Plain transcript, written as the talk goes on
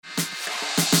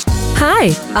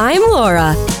Hi, I'm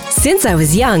Laura. Since I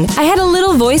was young, I had a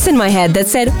little voice in my head that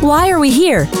said, "Why are we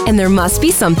here? And there must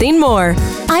be something more."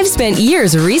 I've spent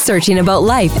years researching about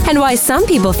life and why some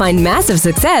people find massive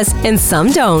success and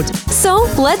some don't. So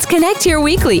let's connect here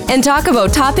weekly and talk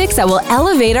about topics that will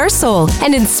elevate our soul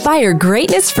and inspire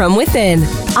greatness from within.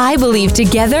 I believe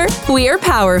together we are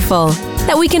powerful,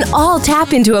 that we can all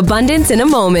tap into abundance in a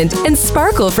moment and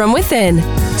sparkle from within.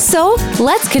 So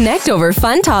let's connect over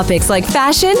fun topics like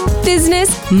fashion, business,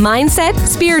 mindset,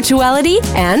 spirituality,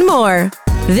 and more.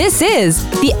 This is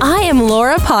the I Am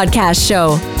Laura podcast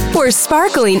show, where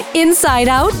sparkling inside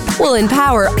out will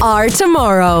empower our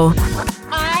tomorrow.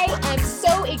 I am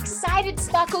so excited,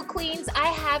 Sparkle Queens. I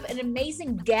have an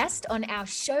amazing guest on our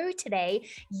show today.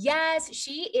 Yaz,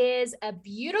 she is a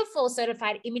beautiful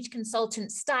certified image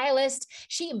consultant stylist.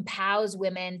 She empowers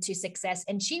women to success,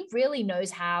 and she really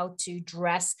knows how to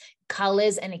dress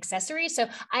colors and accessories. So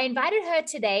I invited her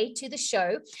today to the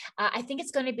show. I think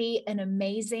it's going to be an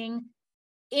amazing,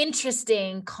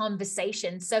 interesting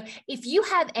conversation. So if you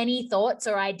have any thoughts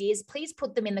or ideas, please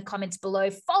put them in the comments below.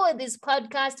 Follow this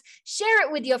podcast, share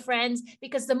it with your friends,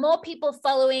 because the more people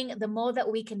following, the more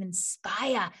that we can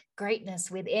inspire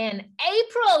greatness within.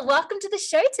 April, welcome to the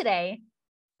show today.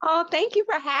 Oh, thank you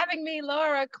for having me,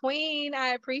 Laura Queen. I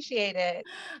appreciate it.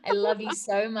 I love you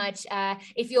so much.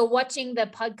 If you're watching the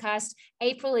podcast,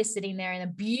 April is sitting there in a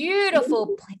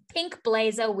beautiful pink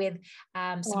blazer with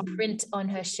some print on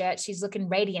her shirt. She's looking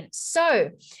radiant.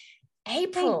 So,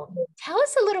 April, tell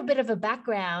us a little bit of a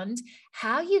background,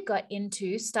 how you got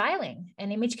into styling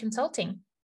and image consulting.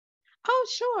 Oh,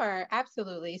 sure.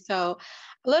 Absolutely. So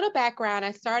a little background,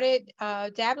 I started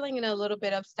dabbling in a little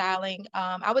bit of styling,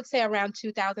 I would say around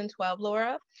 2012,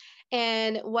 Laura.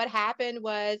 And what happened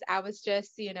was I was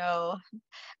just,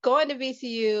 going to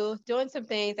VCU, doing some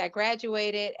things. I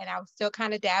graduated and I was still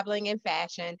kind of dabbling in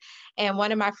fashion. And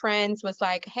one of my friends was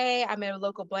like, "Hey, I'm in a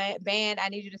local band. I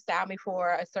need you to style me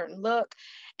for a certain look."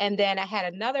 And then I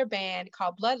had another band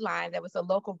called Bloodline that was a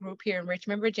local group here in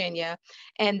Richmond, Virginia.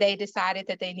 And they decided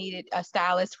that they needed a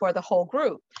stylist for the whole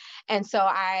group. And so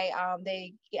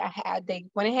they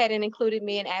went ahead and included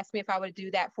me and asked me if I would do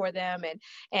that for them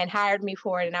and hired me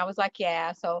for it. And I was like,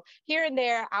 yeah. So here and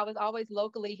there, I was always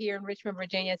locally here in Richmond,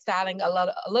 Virginia, styling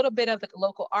a little bit of the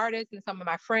local artists and some of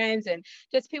my friends and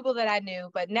just people that I knew,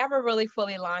 but never really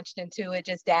fully launched into it,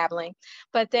 just dabbling.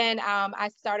 But then I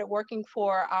started working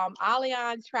for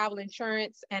Allianz Travel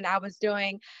Insurance, and I was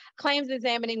doing claims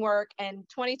examining work, and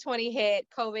 2020 hit,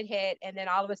 COVID hit, and then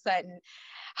all of a sudden,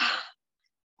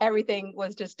 everything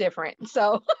was just different.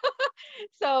 So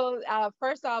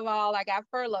first of all, I got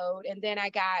furloughed, and then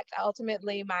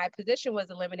ultimately my position was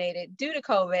eliminated due to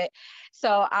COVID.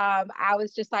 So I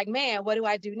was just like, man, what do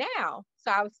I do now? So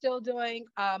I was still doing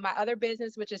my other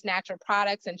business, which is natural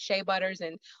products and shea butters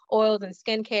and oils and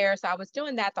skincare. So I was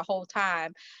doing that the whole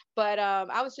time. But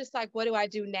I was just like, what do I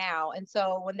do now? And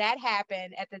so when that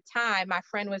happened, at the time, my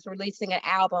friend was releasing an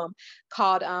album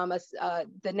called,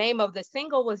 the name of the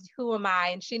single was Who Am I?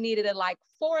 And she needed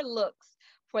 4 looks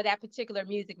for that particular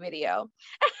music video.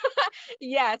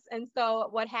 Yes. And so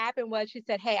what happened was she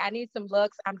said, "Hey, I need some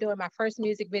looks. I'm doing my first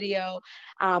music video.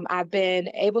 I've been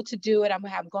able to do it.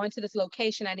 I'm going to this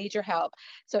location. I need your help."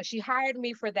 So she hired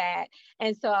me for that.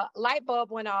 And so a light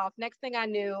bulb went off. Next thing I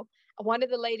knew, one of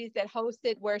the ladies that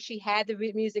hosted where she had the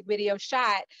music video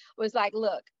shot was like,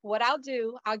 "Look, what I'll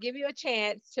do, I'll give you a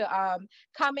chance to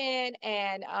come in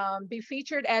and be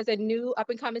featured as a new up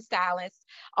and coming stylist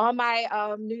on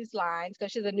my news lines,"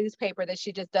 because she's a newspaper that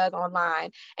she just does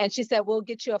online. And she said, "We'll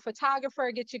get you a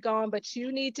photographer, get you going, but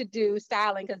you need to do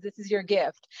styling because this is your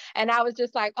gift." And I was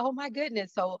just like, oh my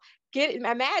goodness. So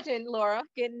imagine, Laura,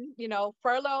 getting,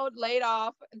 furloughed, laid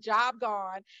off, job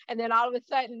gone. And then all of a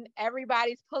sudden,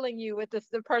 everybody's pulling you with the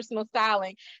personal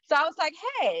styling. So I was like,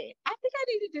 hey, I think I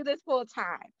need to do this full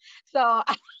time. So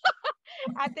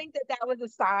I think that was a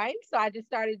sign. So I just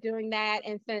started doing that.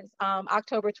 And since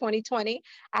October 2020,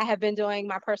 I have been doing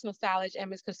my personal stylist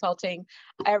image consulting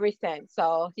ever since.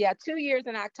 So yeah, 2 years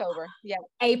in October. Yeah.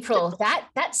 April,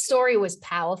 that story was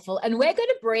powerful. And we're going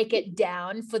to break it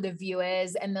down for the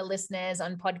viewers and the listeners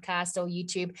on podcast or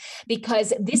YouTube,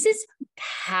 because this is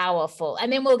powerful.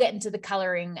 And then we'll get into the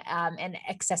coloring and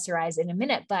accessorize in a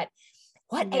minute. But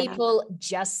what April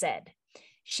just said,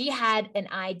 she had an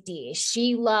idea.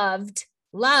 She loved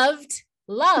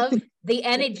the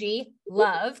energy,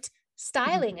 loved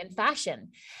styling and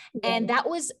fashion. And that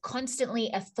was constantly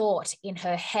a thought in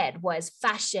her head, was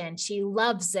fashion. She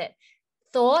loves it.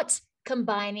 Thought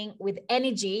combining with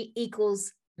energy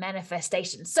equals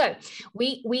manifestation. So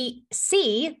we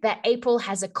see that April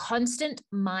has a constant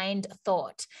mind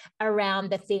thought around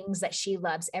the things that she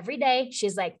loves every day.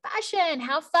 She's like, fashion,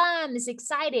 how fun, this is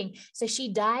exciting. So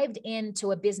she dived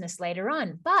into a business later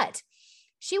on, but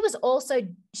she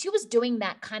was doing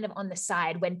that kind of on the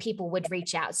side when people would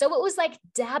reach out. So it was like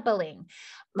dabbling,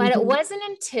 but it wasn't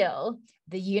until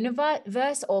the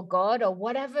universe or God or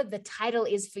whatever the title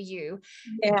is for you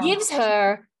gives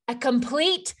her a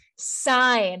complete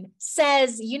sign,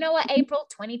 says, you know what, April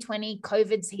 2020,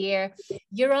 COVID's here.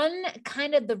 You're on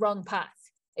kind of the wrong path.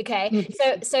 Okay.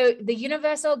 So the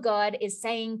universe or God is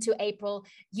saying to April,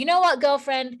 you know what,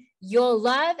 girlfriend, your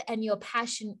love and your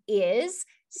passion is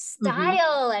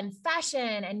style and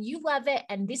fashion, and you love it.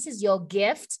 And this is your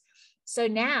gift. So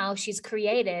now she's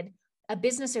created a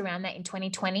business around that in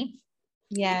 2020.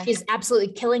 Yeah. She's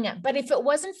absolutely killing it. But if it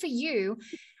wasn't for you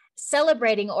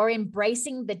celebrating or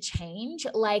embracing the change,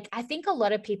 like I think a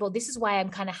lot of people, this is why I'm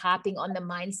kind of harping on the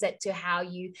mindset to how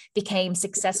you became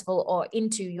successful or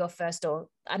into your first, or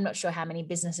I'm not sure how many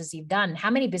businesses you've done.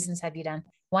 How many businesses have you done?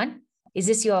 One? Is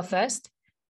this your first?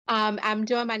 I'm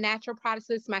doing my natural products.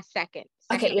 This is my second.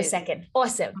 Okay, your second.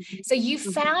 Awesome. So you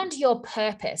found your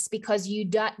purpose because you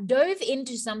dove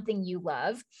into something you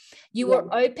love. You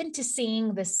were open to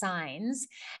seeing the signs,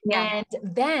 and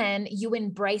then you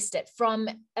embraced it from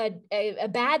a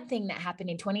bad thing that happened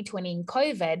in 2020 in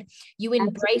COVID. You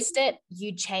embraced it,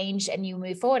 you changed, and you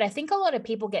move forward. I think a lot of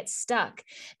people get stuck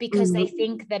because they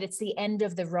think that it's the end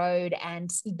of the road and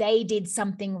they did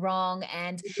something wrong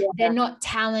and they're not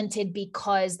talented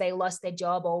because they lost their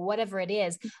job or whatever it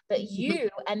is. But you,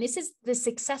 and this is the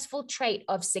successful trait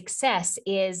of success,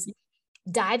 is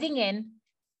diving in,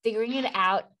 figuring it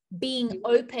out, being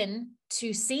open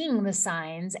to seeing the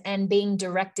signs and being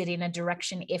directed in a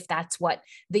direction if that's what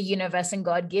the universe and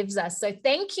God gives us. So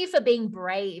thank you for being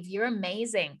brave. You're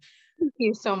amazing. Thank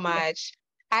you so much.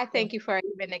 I thank you for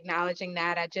even acknowledging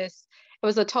that. It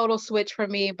was a total switch for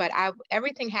me, but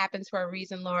everything happens for a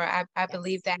reason, Laura. I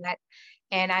believe that.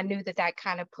 And I knew that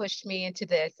kind of pushed me into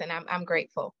this, and I'm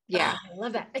grateful. Yeah. Oh, I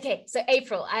love that. Okay. So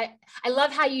April, I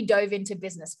love how you dove into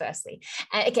business firstly.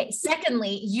 Okay.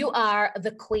 Secondly, you are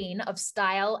the queen of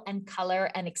style and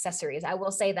color and accessories. I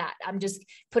will say that. I'm just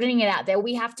putting it out there.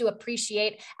 We have to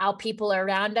appreciate our people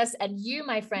around us, and you,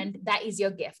 my friend, that is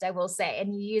your gift, I will say,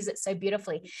 and you use it so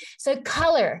beautifully. So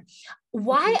color,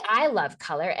 why I love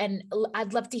color, and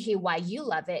I'd love to hear why you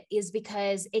love it, is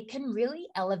because it can really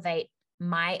elevate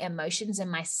my emotions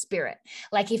and my spirit.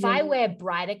 Like if I wear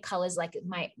brighter colors, like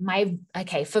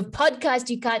okay, for podcast,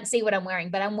 you can't see what I'm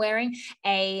wearing, but I'm wearing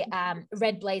a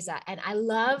red blazer, and I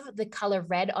love the color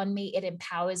red on me. It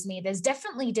empowers me. There's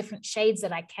definitely different shades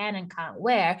that I can and can't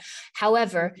wear.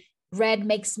 However, red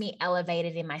makes me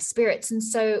elevated in my spirits. And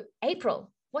so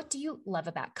April, what do you love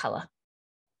about color?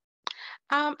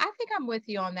 I think I'm with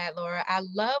you on that, Laura. I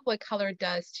love what color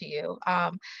does to you,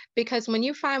 because when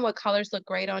you find what colors look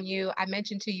great on you, I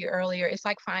mentioned to you earlier, it's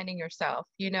like finding yourself,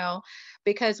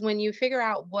 because when you figure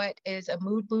out what is a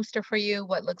mood booster for you,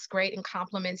 what looks great and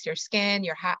complements your skin,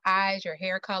 your eyes, your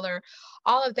hair color,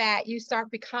 all of that, you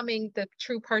start becoming the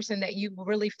true person that you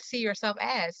really see yourself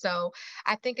as. So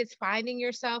I think it's finding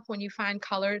yourself when you find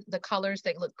the colors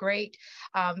that look great,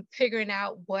 figuring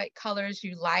out what colors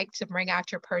you like to bring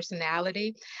out your personality.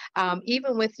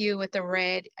 Even with you with the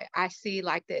red, I see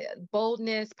like the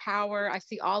boldness, power. I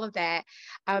see all of that.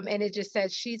 And it just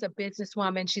says she's a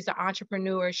businesswoman. She's an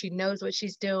entrepreneur. She knows what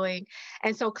she's doing.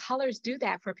 And so colors do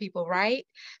that for people, right?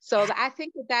 So I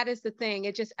think that is the thing.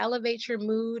 It just elevates your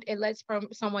mood. It lets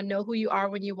someone know who you are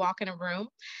when you walk in a room.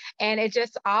 And it's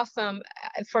just awesome.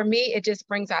 For me, it just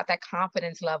brings out that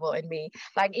confidence level in me.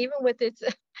 Like even with this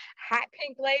hot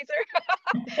pink blazer,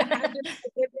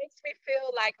 it makes me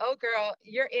feel like, oh girl,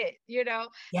 you're it, Yeah.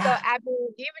 So I mean,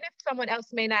 even if someone else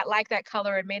may not like that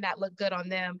color, it may not look good on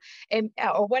them, and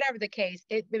or whatever the case,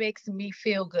 it makes me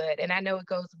feel good, and I know it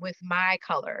goes with my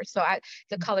color. So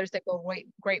the colors that go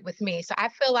great with me. So I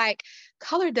feel like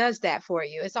color does that for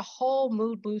you. It's a whole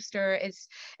mood booster. It's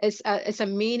a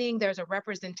meaning. There's a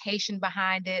representation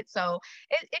behind it. So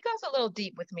it goes a little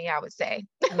deep with me, I would say.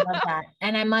 I love that.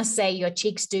 And I must say your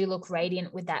cheeks do look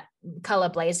radiant with that color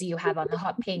blazer you have on, the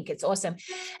hot pink. It's awesome.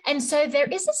 And so there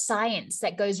is a science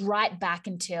that goes right back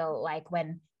until like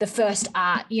when the first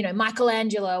art, you know,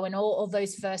 Michelangelo and all of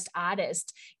those first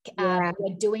artists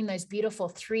were doing those beautiful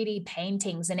 3D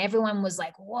paintings, and everyone was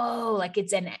like, whoa, like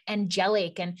it's an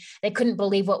angelic, and they couldn't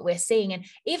believe what we're seeing. And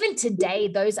even today,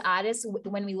 those artists,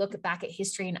 when we look back at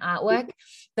history and artwork,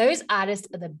 those artists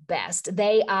are the best.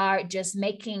 They are just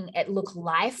making it look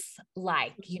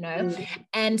life-like, you know.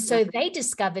 And so they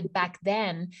discovered back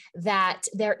then that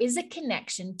there is a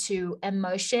connection to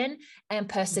emotion and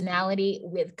personality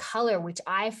with color, which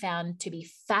I found to be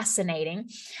fascinating.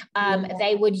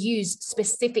 They would use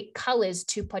specific colors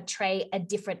to portray a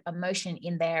different emotion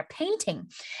in their painting.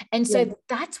 And so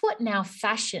that's what now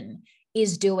fashion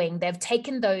is doing. They've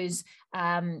taken those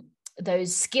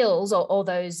skills or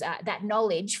those that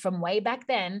knowledge from way back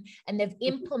then, and they've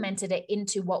implemented it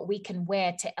into what we can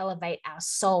wear to elevate our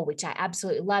soul, which I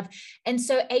absolutely love. And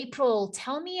so, April,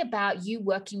 tell me about you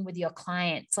working with your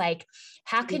clients. Like,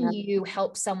 how can you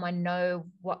help someone know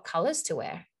what colors to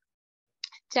wear?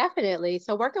 Definitely.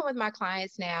 So working with my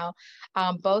clients now,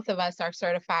 both of us are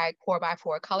certified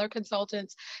 4x4 color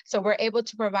consultants. So we're able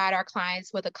to provide our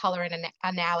clients with a color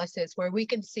analysis where we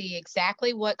can see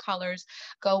exactly what colors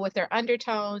go with their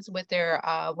undertones, with their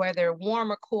where they're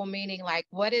warm or cool, meaning like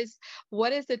what is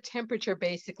the temperature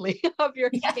basically of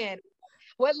your skin.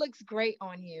 What looks great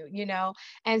on you, you know?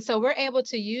 And so we're able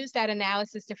to use that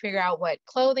analysis to figure out what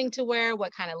clothing to wear,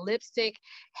 what kind of lipstick,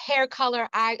 hair color,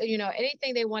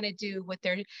 anything they want to do with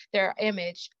their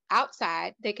image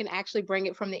outside, they can actually bring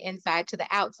it from the inside to the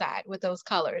outside with those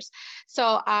colors.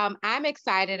 So I'm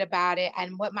excited about it.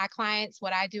 And what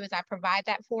I do is I provide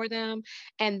that for them.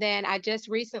 And then I just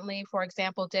recently, for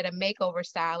example, did a makeover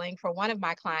styling for one of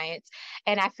my clients,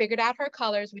 and I figured out her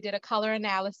colors. We did a color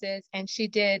analysis, and she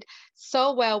did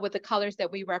so well with the colors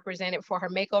that we represented for her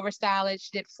makeover styling. She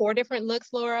did 4 different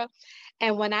looks, Laura.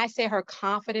 And when I say her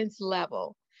confidence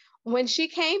level, when she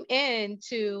came in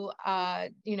to,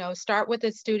 start with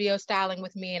the studio styling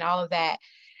with me and all of that,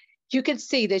 you could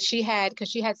see that because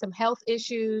she had some health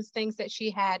issues, things that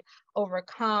she had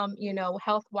overcome,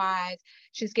 health wise.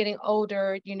 She's getting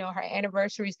older, her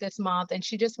anniversary's this month, and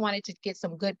she just wanted to get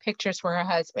some good pictures for her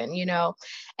husband, and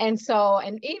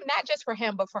even not just for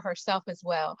him, but for herself as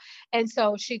well. And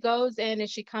so she goes in and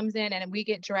she comes in and we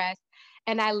get dressed.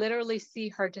 And I literally see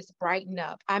her just brighten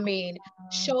up. I mean,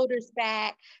 shoulders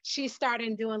back. She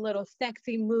started doing little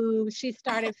sexy moves. She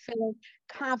started feeling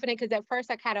confident, because at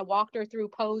first I kind of walked her through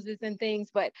poses and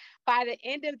things. But by the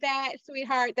end of that,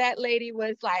 sweetheart, that lady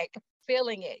was like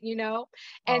feeling it,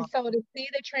 And so to see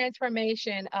the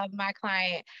transformation of my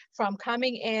client from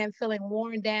coming in, feeling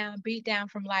worn down, beat down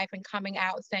from life, and coming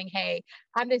out saying, hey,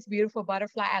 I'm this beautiful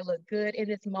butterfly. I look good in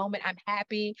this moment. I'm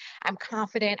happy. I'm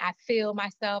confident. I feel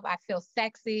myself. I feel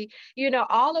sexy,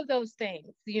 all of those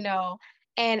things,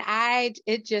 and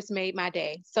it just made my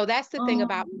day. So that's the thing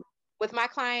about with my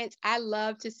clients. I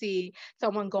love to see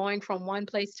someone going from one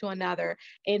place to another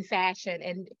in fashion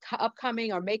and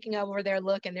upcoming or making over their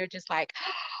look. And they're just like,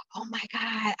 oh my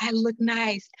God, I look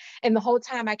nice. And the whole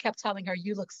time I kept telling her,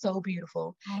 you look so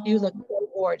beautiful. You look so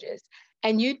gorgeous.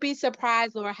 And you'd be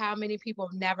surprised, Laura, how many people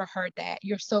have never heard that.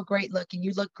 You're so great looking.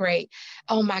 You look great.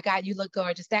 Oh my God, you look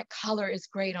gorgeous. That color is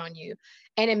great on you.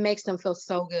 And it makes them feel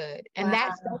so good. And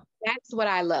that's what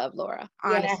I love, Laura,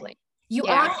 honestly. You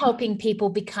are helping people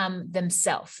become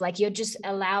themselves. Like, you're just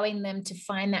allowing them to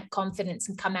find that confidence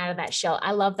and come out of that shell.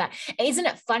 I love that. Isn't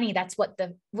it funny?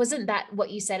 Wasn't that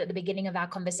what you said at the beginning of our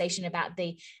conversation about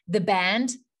the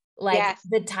band? Like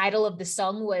the title of the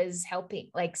song was helping,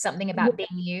 like something about being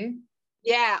you.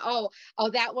 Yeah. Oh,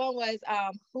 that one was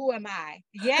Who Am I?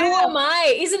 Yeah. Who am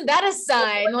I? Isn't that a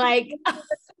sign? Like,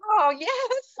 oh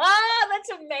yes. That's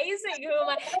amazing. Who am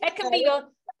I? That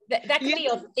can be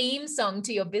your theme song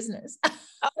to your business.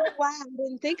 Oh wow, I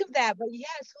didn't think of that. But yes,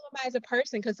 who am I as a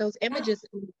person? Because those images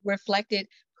reflected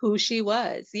who she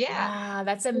was. Yeah. Wow,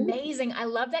 that's amazing. I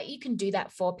love that you can do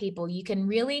that for people. You can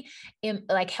really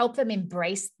help them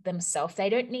embrace themselves. They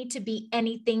don't need to be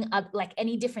anything like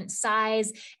any different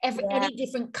size, any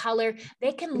different color.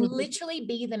 They can literally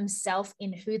be themselves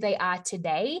in who they are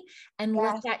today and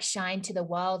let that shine to the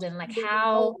world. And like,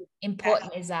 how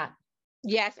important is that?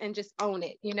 Yes, and just own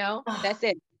it, That's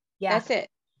it. Yeah. That's it.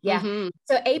 Yeah. Mm-hmm.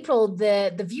 So April,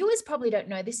 the viewers probably don't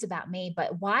know this about me,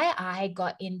 but why I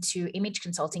got into image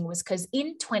consulting was because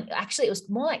it was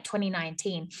more like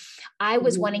 2019, I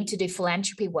was wanting to do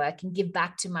philanthropy work and give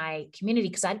back to my community,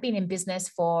 because I'd been in business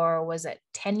for,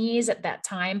 10 years at that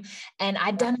time. And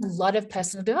I'd done a lot of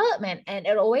personal development. And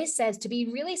it always says to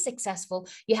be really successful,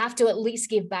 you have to at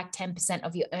least give back 10%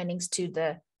 of your earnings to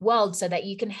the world so that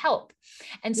you can help.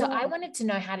 And so I wanted to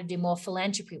know how to do more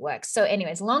philanthropy work. So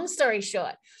anyways, long story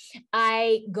short,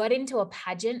 I got into a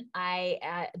pageant.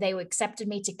 They accepted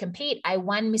me to compete. I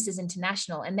won Mrs.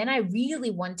 International. And then I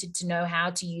really wanted to know how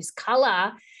to use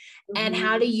color and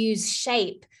how to use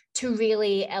shape to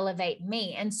really elevate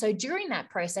me. And so during that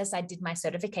process, I did my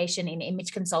certification in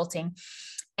image consulting.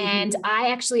 And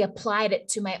I actually applied it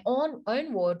to my own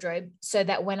wardrobe so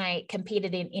that when I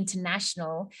competed in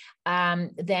international,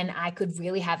 then I could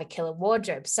really have a killer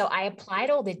wardrobe. So I applied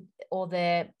all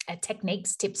the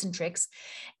techniques, tips and tricks.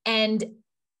 And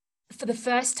for the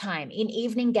first time in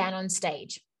evening gown on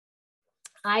stage,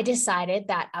 I decided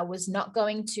that I was not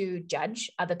going to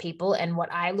judge other people and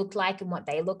what I looked like and what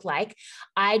they looked like.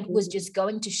 I was just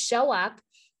going to show up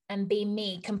and be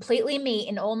me, completely me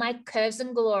in all my curves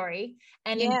and glory,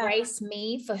 and embrace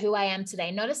me for who I am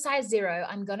today. Not a size 0.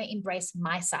 I'm going to embrace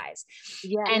my size.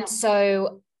 And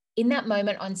so in that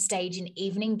moment on stage in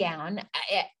evening gown,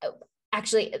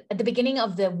 actually at the beginning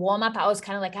of the warm up, I was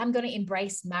kind of like, I'm going to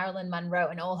embrace Marilyn Monroe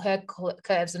and all her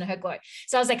curves and her glory.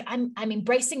 So I was like, I'm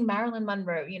embracing Marilyn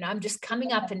Monroe. You know, I'm just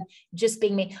coming up and just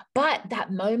being me. But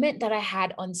that moment that I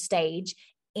had on stage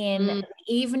in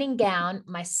evening gown,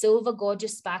 my silver,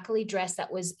 gorgeous, sparkly dress that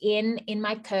was in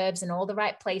my curves in all the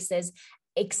right places,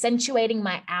 accentuating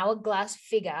my hourglass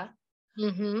figure.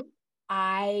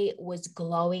 I was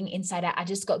glowing inside out. I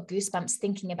just got goosebumps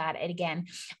thinking about it again.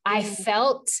 I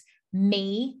felt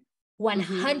me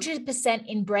 100%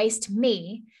 embraced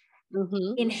me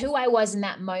in who I was in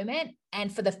that moment.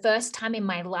 And for the first time in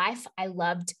my life, I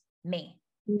loved me.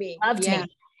 Loved me.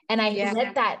 And I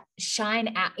let that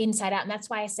shine out inside out. And that's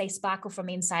why I say sparkle from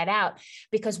inside out,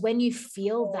 because when you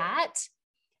feel that,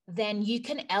 then you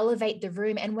can elevate the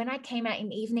room. And when I came out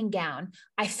in evening gown,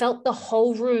 I felt the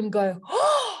whole room go,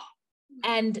 oh,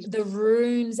 and the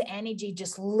room's energy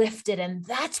just lifted. And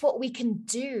that's what we can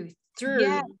do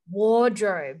through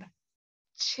wardrobe.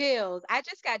 Chills. I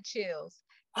just got chills.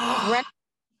 Breath.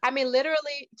 I mean,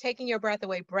 literally taking your breath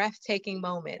away, breathtaking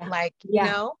moment. Like, you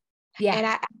know? Yeah. And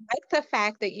I like the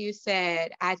fact that you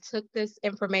said, I took this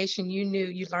information, you knew,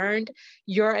 you learned,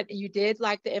 you did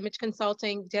like the image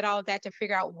consulting, did all of that to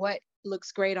figure out what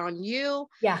looks great on you.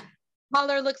 Yeah.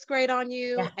 Color looks great on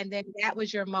you. Yeah. And then that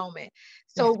was your moment.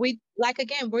 So we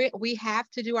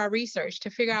have to do our research to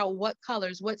figure out what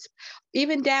colors, what's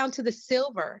even down to the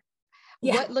silver.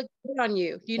 What looked good on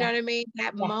you? You know what I mean?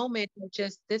 That moment of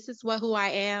just, this is who I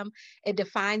am. It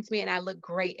defines me and I look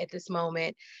great at this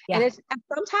moment. And it's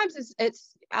sometimes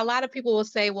it's a lot of people will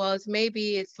say, well,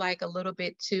 it's like a little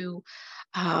bit too,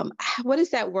 what is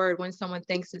that word when someone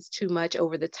thinks it's too much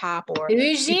over the top or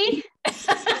bougie?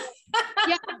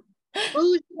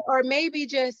 Bougie, or maybe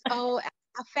just,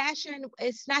 a fashion,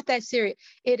 it's not that serious.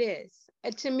 It is.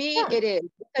 And to me, it is,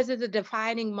 because it's a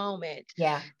defining moment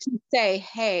to say,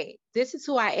 hey, this is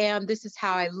who I am. This is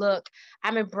how I look.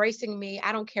 I'm embracing me.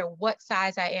 I don't care what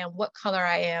size I am, what color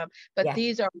I am, but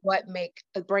these are what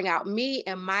bring out me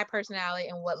and my personality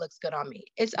and what looks good on me.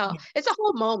 It's a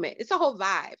whole moment. It's a whole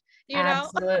vibe, you know?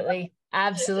 Absolutely.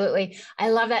 Absolutely. I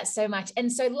love that so much.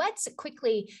 And so let's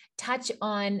quickly touch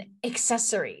on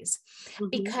accessories,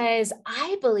 because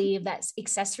I believe that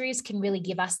accessories can really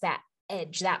give us that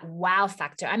edge, that wow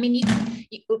factor. I mean,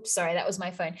 oops, sorry, that was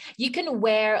my phone. You can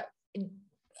wear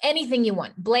anything you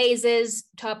want, blazers,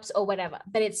 tops, or whatever,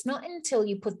 but it's not until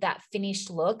you put that finished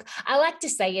look. I like to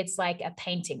say it's like a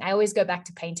painting. I always go back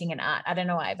to painting and art. I don't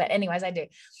know why, but anyways, I do.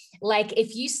 Like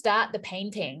if you start the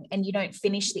painting and you don't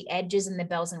finish the edges and the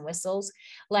bells and whistles,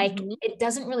 like it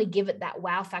doesn't really give it that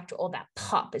wow factor or that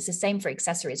pop. It's the same for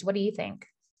accessories. What do you think?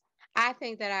 I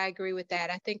think that I agree with that.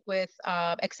 I think with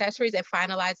accessories, it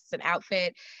finalizes an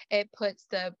outfit. It puts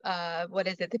the,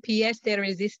 the pièce de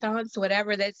résistance,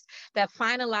 whatever, that's that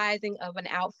finalizing of an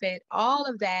outfit, all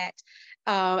of that.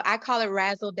 I call it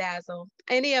razzle dazzle.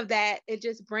 Any of that, it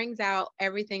just brings out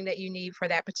everything that you need for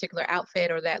that particular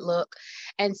outfit or that look.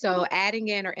 And so adding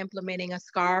in or implementing a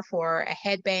scarf or a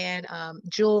headband,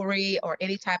 jewelry, or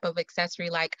any type of accessory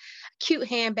like cute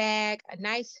handbag, a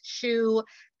nice shoe,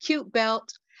 cute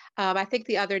belt. I think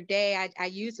the other day I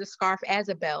used a scarf as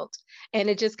a belt, and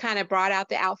it just kind of brought out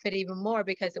the outfit even more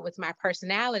because it was my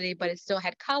personality, but it still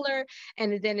had color.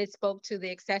 And then it spoke to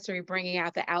the accessory, bringing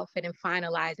out the outfit and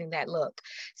finalizing that look.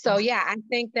 So yeah, I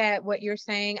think that what you're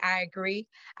saying, I agree.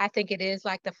 I think it is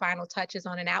like the final touches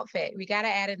on an outfit. We got to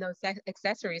add in those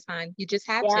accessories, hon. You just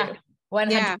have to.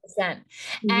 100%.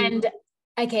 And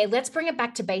okay, let's bring it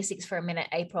back to basics for a minute,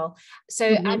 April. So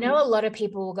I know a lot of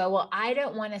people will go, well, I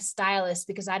don't want a stylist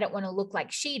because I don't want to look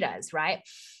like she does, right?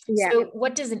 Yeah. So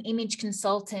what does an image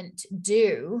consultant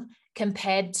do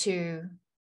compared to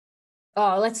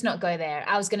Oh, let's not go there.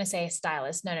 I was going to say a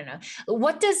stylist. No.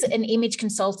 What does an image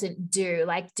consultant do?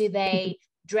 Like, do they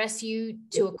dress you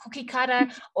to a cookie cutter,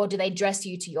 or do they dress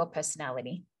you to your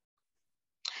personality?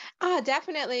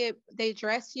 Definitely. They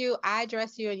dress you. I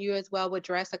dress you, and you as well would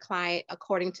dress a client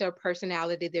according to their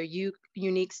personality, their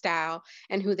unique style,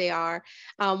 and who they are.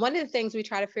 One of the things we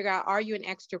try to figure out: are you an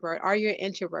extrovert? Are you an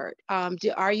introvert?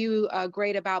 Are you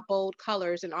great about bold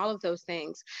colors and all of those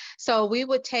things? So we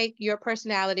would take your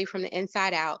personality from the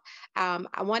inside out.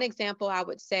 One example I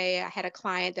would say: I had a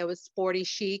client that was sporty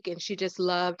chic, and she just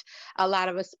loved a lot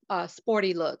of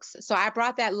sporty looks. So I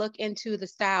brought that look into the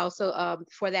style. So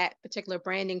for that particular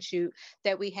branding shoot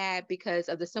that we had, because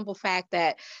of the simple fact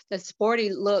that the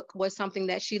sporty look was something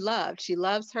that she loved. She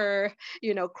loves her,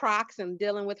 Crocs and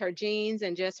dealing with her jeans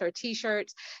and just her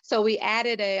t-shirts. So we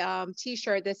added a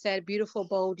t-shirt that said "Beautiful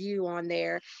Bold You" on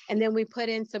there. And then we put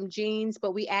in some jeans,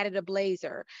 but we added a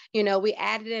blazer. We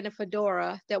added in a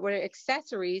fedora that were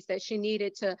accessories that she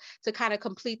needed to kind of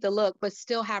complete the look, but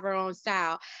still have her own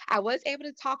style. I was able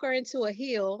to talk her into a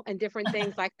heel and different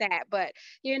things like that. But,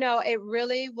 it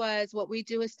really was, what we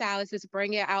do as stylists is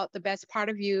bring out the best part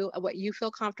of you, what you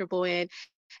feel comfortable in.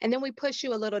 And then we push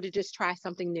you a little to just try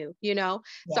something new, Yeah.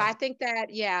 So I think that,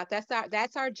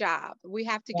 that's our job. We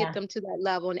have to get them to that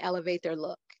level and elevate their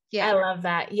look. Yeah. I love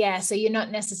that. Yeah. So you're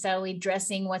not necessarily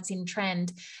dressing what's in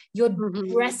trend. You're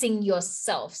dressing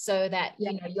yourself so that,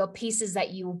 your pieces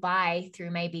that you buy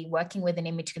through maybe working with an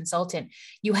image consultant,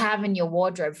 you have in your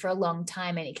wardrobe for a long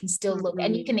time, and it can still look,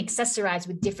 and you can accessorize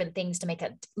with different things to make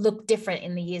it look different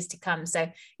in the years to come.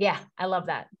 So yeah, I love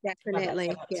that. Definitely.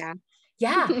 Love that so yeah.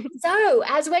 Yeah. So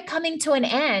as we're coming to an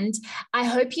end, I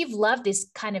hope you've loved this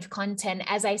kind of content.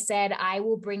 As I said, I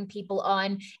will bring people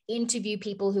on, interview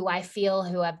people who I feel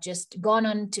who have just gone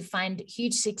on to find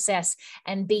huge success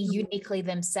and be uniquely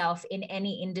themselves in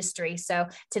any industry. So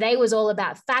today was all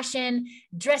about fashion,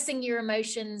 dressing your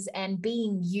emotions, and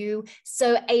being you.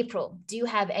 So April, do you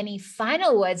have any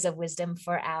final words of wisdom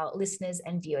for our listeners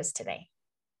and viewers today?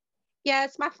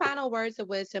 Yes, my final words of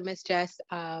wisdom is just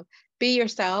be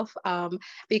yourself,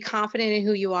 be confident in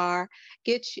who you are,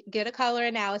 get a color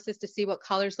analysis to see what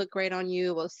colors look great on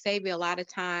you. It will save you a lot of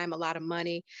time, a lot of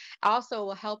money. Also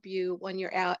will help you when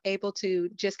you're able to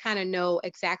just kind of know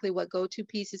exactly what go-to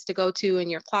pieces to go to in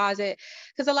your closet.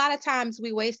 Because a lot of times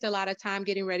we waste a lot of time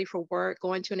getting ready for work,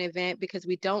 going to an event, because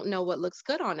we don't know what looks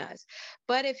good on us.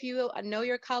 But if you know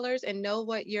your colors and know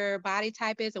what your body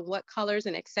type is and what colors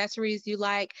and accessories you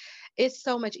like, it's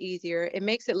so much easier. It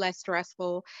makes it less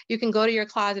stressful. You can go to your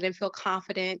closet and feel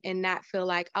confident and not feel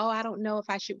like, oh, I don't know if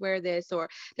I should wear this, or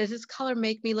does this color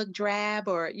make me look drab?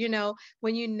 Or,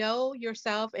 when you know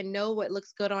yourself and know what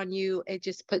looks good on you, it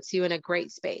just puts you in a great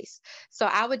space. So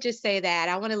I would just say that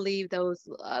I want to leave those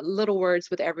little words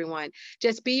with everyone.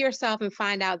 Just be yourself and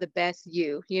find out the best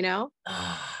you,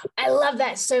 I love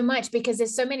that so much, because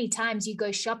there's so many times you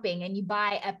go shopping and you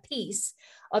buy a piece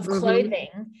of clothing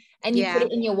and you put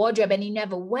it in your wardrobe and you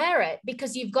never wear it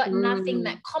because you've got nothing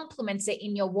that complements it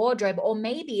in your wardrobe, or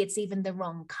maybe it's even the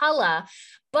wrong color.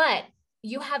 But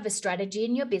you have a strategy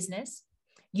in your business.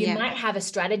 You might have a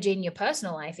strategy in your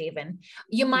personal life. Even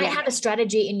you might have a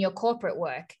strategy in your corporate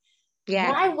work.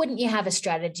 Why wouldn't you have a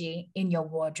strategy in your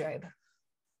wardrobe?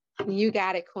 You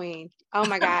got it, Queen. Oh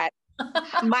my God.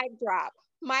 Mic drop.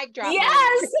 Mic drop.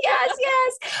 Yes.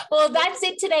 Well, that's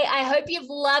it today. I hope you've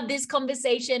loved this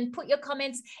conversation. Put your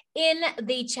comments in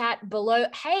the chat below.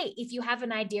 Hey, if you have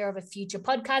an idea of a future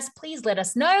podcast, please let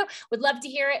us know. Would love to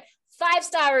hear it.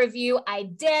 5-star review. I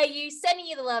dare you. Sending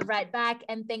you the love right back.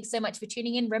 And thanks so much for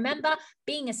tuning in. Remember,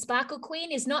 being a sparkle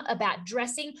queen is not about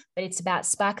dressing, but it's about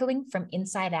sparkling from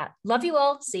inside out. Love you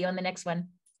all. See you on the next one.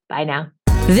 Bye now.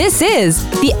 This is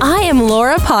the I Am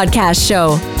Laura podcast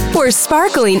show, where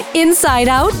sparkling inside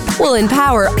out will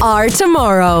empower our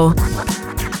tomorrow.